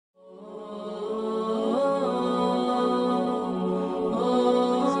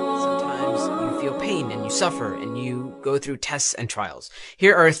suffer and you go through tests and trials.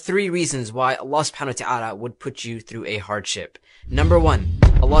 Here are 3 reasons why Allah subhanahu wa ta'ala would put you through a hardship. Number 1,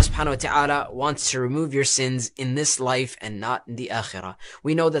 Allah subhanahu wa ta'ala wants to remove your sins in this life and not in the akhirah.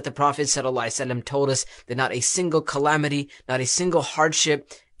 We know that the Prophet sallallahu alaihi wasallam told us that not a single calamity, not a single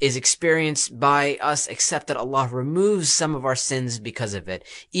hardship is experienced by us except that Allah removes some of our sins because of it.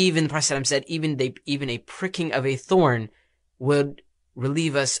 Even the Prophet said, even a pricking of a thorn would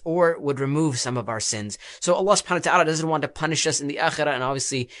relieve us or would remove some of our sins. So Allah subhanahu wa ta'ala doesn't want to punish us in the akhirah, and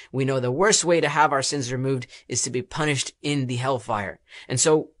obviously we know the worst way to have our sins removed is to be punished in the hellfire. And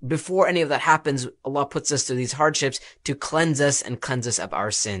so before any of that happens, Allah puts us through these hardships to cleanse us and cleanse us of our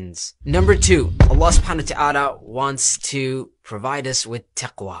sins. Number 2, Allah subhanahu wa ta'ala wants to provide us with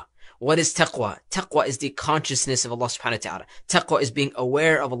taqwa. What is taqwa? Taqwa is the consciousness of Allah subhanahu wa ta'ala. Taqwa is being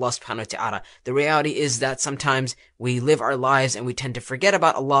aware of Allah subhanahu wa ta'ala. The reality is that sometimes we live our lives and we tend to forget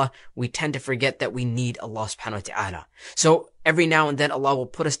about Allah. We tend to forget that we need Allah subhanahu wa ta'ala. So every now and then Allah will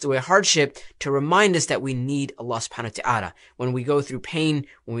put us through a hardship to remind us that we need Allah subhanahu wa ta'ala. When we go through pain,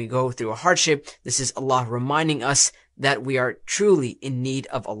 when we go through a hardship, this is Allah reminding us that we are truly in need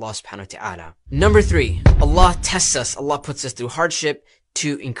of Allah subhanahu wa ta'ala. Number 3, Allah tests us. Allah puts us through hardship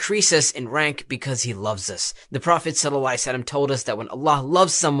to increase us in rank because He loves us. The Prophet ﷺ told us that when Allah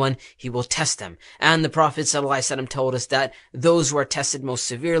loves someone, He will test them. And the Prophet ﷺ told us that those who are tested most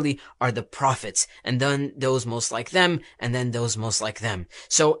severely are the prophets, and then those most like them, and then those most like them.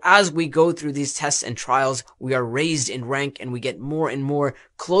 So as we go through these tests and trials, we are raised in rank and we get more and more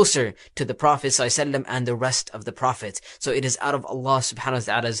closer to the Prophet ﷺ and the rest of the prophets. So it is out of Allah subhanahu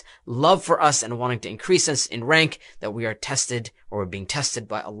wa ta'ala's love for us and wanting to increase us in rank that we are tested, or being tested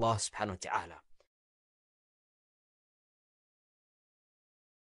by Allah subhanahu wa ta'ala.